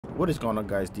What is going on,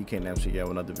 guys? DK and MC here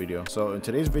with another video. So in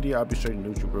today's video, I'll be showing the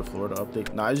new Jupiter-Florida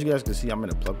update. Now, as you guys can see, I'm in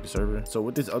a public server. So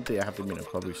with this update, I have to be in a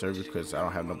public server because I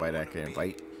don't have nobody that I can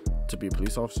invite to be a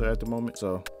police officer at the moment.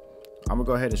 So I'm gonna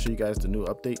go ahead and show you guys the new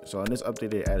update. So in this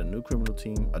update, they add a new criminal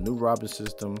team, a new robbing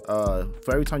system.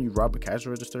 For every time you rob a cash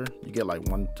register, you get like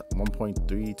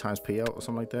 1.3 times payout or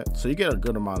something like that. So you get a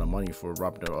good amount of money for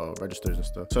robbing the registers and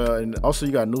stuff. So, and also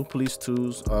you got new police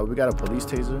tools. We got a police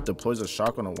taser, deploys a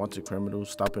shock on a wanted criminal,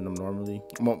 stopping them normally,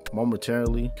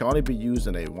 momentarily. Can only be used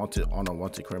in a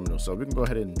wanted criminal. So we can go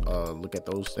ahead and look at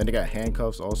those. Then they got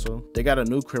handcuffs also. They got a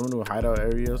new criminal hideout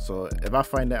area. So if I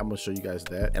find that, I'm gonna show you guys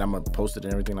that, and I'm gonna post it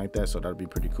and everything like that. So that'll be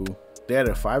pretty cool. They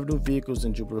added 5 new vehicles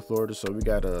in Jupiter, Florida. So we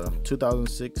got a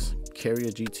 2006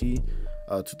 Carrier GT,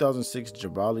 2006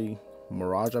 Jabali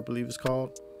Mirage, I believe it's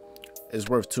called. It's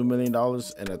worth $2 million,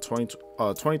 and a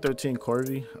 2013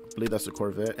 Corvette. I believe that's a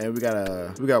Corvette. And we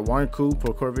got one coupe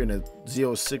for Corvette and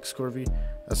a 06 Corvette.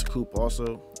 That's a coupe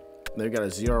also. Then we got a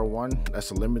ZR1.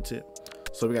 That's a limited.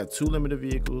 So we got 2 limited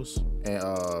vehicles and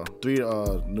 3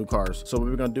 new cars. So what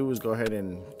we're gonna do is go ahead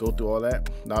and go through all that.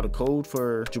 Now the code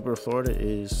for Jupiter, Florida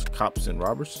is cops and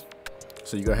robbers.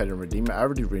 So you go ahead and redeem it. I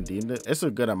already redeemed it. It's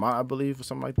a good amount, I believe, or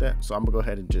something like that. So I'm gonna go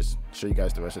ahead and just show you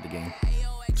guys the rest of the game.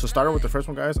 So starting with the first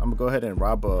one, guys, I'm gonna go ahead and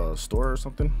rob a store or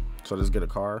something. So let's get a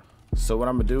car. So what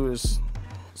I'm gonna do is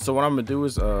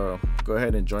go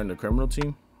ahead and join the criminal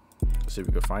team. Let's see if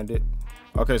we can find it.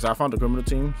 Okay, so I found the criminal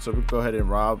team. So we can go ahead and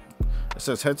rob. It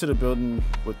says head to the building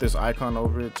with this icon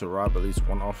over it to rob. At least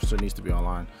one officer needs to be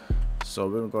online. So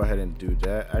we're gonna go ahead and do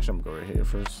that. Actually, I'm gonna go right here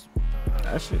first.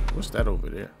 Actually, what's that over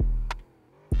there?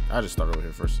 I just start over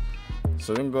here first.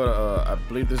 So we're gonna go to I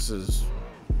believe this is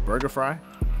Burger Fry.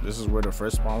 This is where the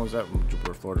first spawn was at when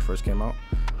Jupiter, Florida first came out.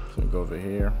 So we go over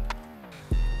here.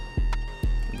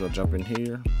 We're gonna jump in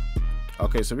here.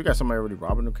 Okay, so we got somebody already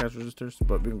robbing the cash registers,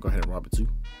 but we're gonna go ahead and rob it too.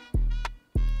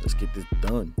 Let's get this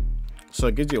done. So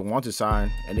it gives you a wanted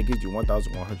sign, and it gives you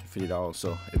 $1,150.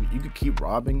 So if you could keep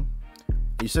robbing,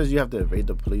 it says you have to evade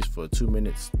the police for 2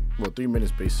 minutes, well 3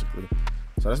 minutes basically.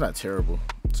 So that's not terrible.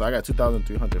 So I got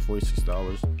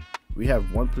 $2,346. We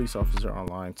have 1 police officer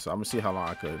online, so I'm gonna see how long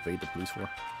I could evade the police for.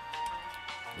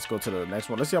 Let's go to the next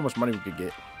one. Let's see how much money we could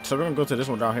get. So we're gonna go to this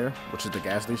one down here, which is the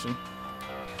gas station.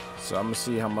 So I'm gonna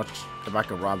see how much, if I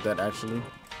can rob that actually.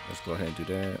 Let's go ahead and do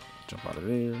that. Jump out of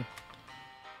there.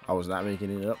 I was not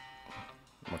making it up.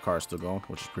 My car is still going,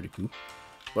 which is pretty cool.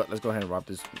 But let's go ahead and rob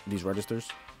these registers.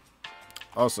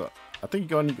 Also, I think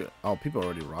you only get, oh, people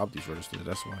already robbed these registers.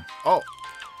 That's why. Oh,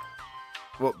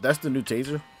 well, that's the new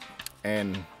taser,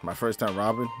 and my first time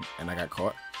robbing, and I got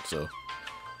caught. So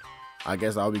I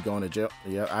guess I'll be going to jail.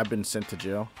 Yeah, I've been sent to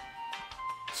jail.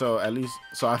 So at least,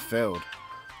 so I failed.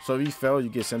 So if you fail, you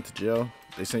get sent to jail.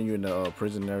 They send you into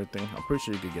prison and everything. I'm pretty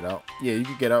sure you could get out. Yeah, you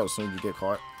could get out as soon as you get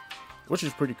caught, which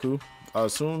is pretty cool.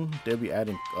 Soon they'll be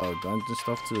adding guns and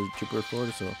stuff to Jupiter,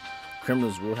 Florida. So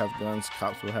criminals will have guns,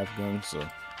 cops will have guns. So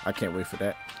I can't wait for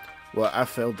that. Well, I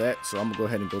failed that, so I'm gonna go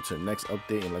ahead and go to the next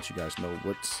update and let you guys know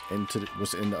what's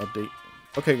in the update.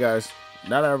 Okay, guys,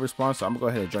 now that I respond, so I'm gonna go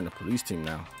ahead and join the police team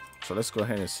now. So let's go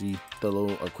ahead and see the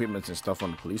little equipment and stuff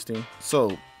on the police team.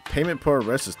 So payment per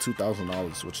arrest is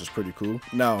 $2,000, which is pretty cool.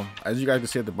 Now, as you guys can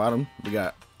see at the bottom, we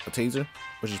got a taser,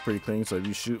 which is pretty clean. So if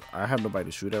you shoot, I have nobody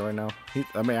to shoot at right now.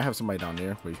 I mean, I have somebody down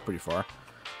there, but he's pretty far.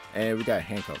 And we got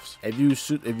handcuffs. If you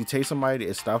tase somebody,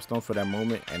 it stops them for that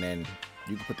moment, and then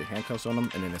you can put the handcuffs on them,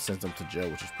 and then it sends them to jail,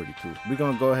 which is pretty cool. We're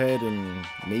gonna go ahead and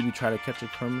maybe try to catch a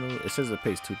criminal. It says it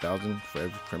pays $2,000 for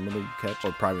every criminal you catch,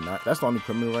 or probably not. That's the only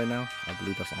criminal right now. I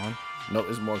believe that's on. No,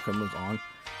 there's more criminals on,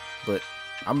 but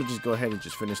I'm gonna just go ahead and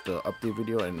just finish the update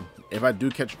video, and if I do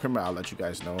catch a criminal, I'll let you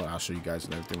guys know, and I'll show you guys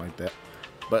and everything like that.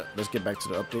 But let's get back to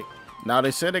the update. Now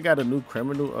they said they got a new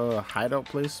criminal hideout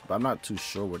place, but I'm not too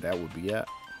sure where that would be at.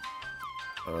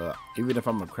 Even if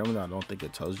I'm a criminal, I don't think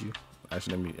it tells you.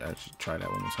 Actually, let me actually try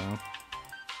that one more time.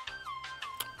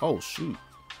 Oh shoot.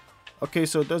 Okay,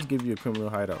 so it does give you a criminal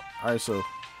hideout. All right, so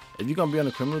if you're gonna be on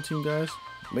the criminal team, guys,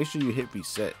 make sure you hit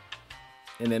reset,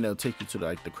 and then they'll take you to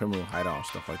like the criminal hideout and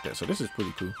stuff like that. So this is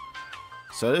pretty cool.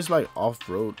 So it's like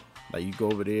off-road. Like you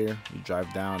go over there, you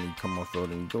drive down, you come off-road,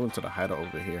 and you go into the hideout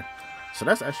over here. So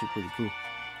that's actually pretty cool.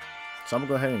 So I'm gonna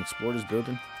go ahead and explore this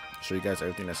building, show you guys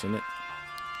everything that's in it.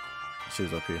 Let's see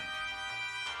what's up here.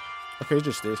 Okay, it's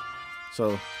just this.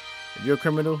 So if you're a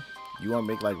criminal, you want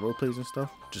to make like role plays and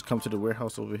stuff, just come to the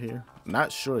warehouse over here.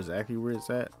 Not sure exactly where it's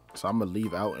at, so I'm gonna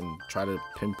leave out and try to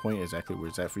pinpoint exactly where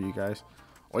it's at for you guys.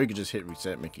 Or you can just hit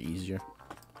reset, make it easier.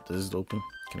 This is open.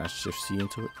 Can I shift C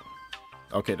into it?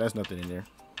 Okay, that's nothing in there.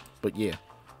 But yeah,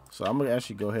 so I'm gonna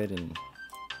actually go ahead and,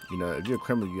 you know, if you're a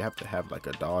criminal, you have to have like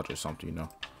a dodge or something, you know.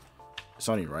 It's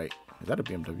only right. Is that a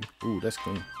BMW? Ooh, that's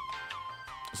clean.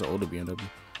 It's an older BMW.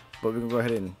 But we're gonna go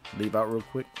ahead and leave out real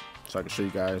quick so I can show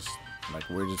you guys like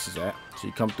where this is at. So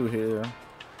you come through here.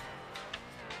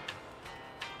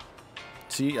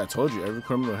 See, I told you every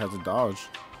criminal has a Dodge.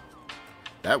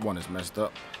 That one is messed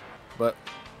up. But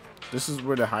this is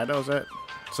where the hideout's at.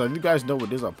 So if you guys know where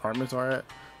these apartments are at,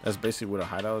 that's basically where the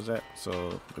hideout is at.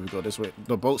 So if we go this way,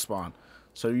 the boat spawn.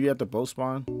 So you at the boat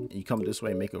spawn, you come this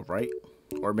way, make a right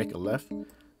or make a left.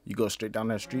 You go straight down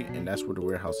that street, and that's where the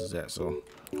warehouse is at. So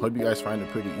hope you guys find it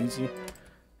pretty easy.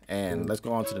 And let's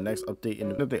go on to the next update.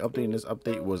 And the update in this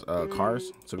update was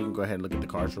cars. So we can go ahead and look at the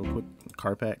cars real quick.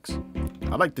 Car packs.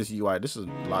 I like this UI. This is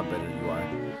a lot better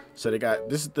UI. So they got,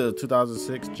 this is the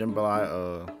 2006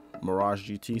 Gemini Mirage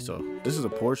GT. So this is a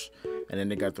Porsche, and then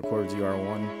they got the Corvette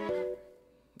ZR1.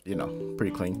 You know,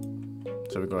 pretty clean.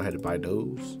 So we go ahead and buy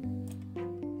those.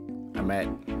 I'm at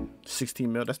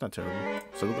 16 mil. That's not terrible.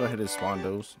 So we'll go ahead and spawn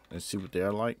those and see what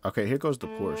they're like. Okay, here goes the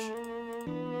Porsche.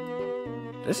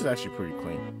 This is actually pretty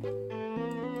clean.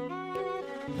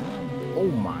 Oh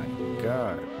my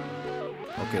god.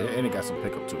 Okay, and it got some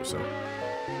pickup to it, so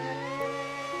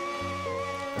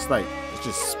it's like it's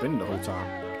just spinning the whole time.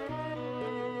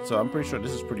 So I'm pretty sure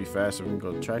this is pretty fast. So we can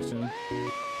go to traction.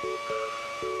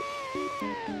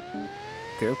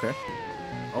 Okay.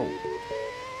 Oh,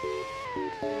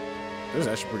 this is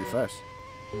actually pretty fast.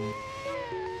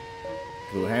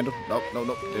 Little handle? Nope.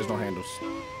 There's no handles.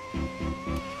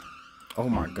 Oh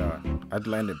my god, I'd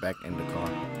landed back in the car.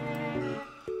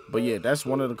 But yeah, that's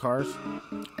one of the cars.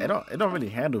 It don't really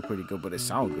handle pretty good, but it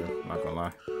sounds good. Not gonna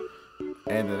lie.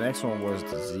 And the next one was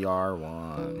the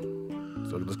ZR1.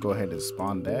 So let's go ahead and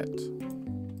spawn that.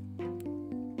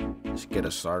 Let's get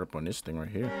a startup on this thing right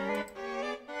here.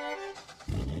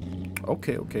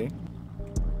 Okay.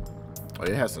 Oh,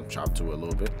 it has some chop to it a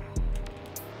little bit.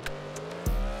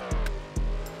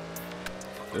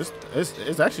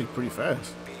 It's actually pretty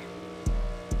fast.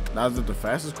 Now, is it the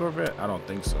fastest Corvette? I don't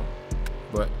think so.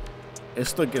 But it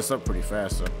still gets up pretty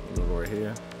fast, so we'll go right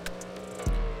here.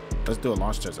 Let's do a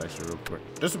launch test actually real quick.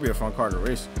 This would be a fun car to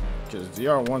race, because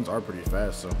ZR1s are pretty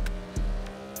fast, so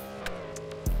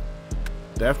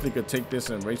definitely could take this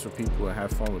and race with people and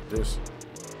have fun with this.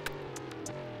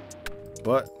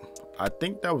 But I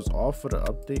think that was all for the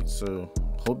update, so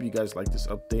hope you guys like this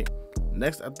update.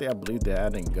 Next update, I believe they're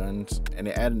adding guns and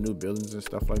they added new buildings and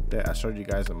stuff like that. I showed you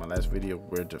guys in my last video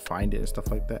where to find it and stuff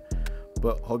like that.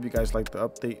 But hope you guys like the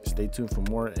update. Stay tuned for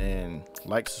more, and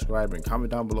like, subscribe, and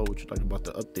comment down below what you like about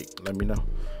the update. Let me know.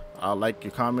 I'll like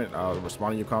your comment. I'll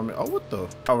respond to your comment. Oh, what the?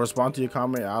 I'll respond to your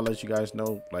comment. I'll let you guys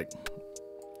know. Like,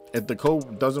 if the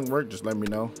code doesn't work, just let me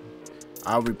know.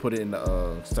 I'll put it in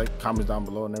the comments down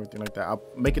below and everything like that. I'll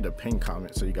make it a pinned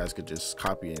comment so you guys could just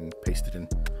copy and paste it in.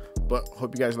 But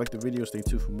hope you guys like the video. Stay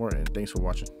tuned for more, and thanks for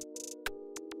watching.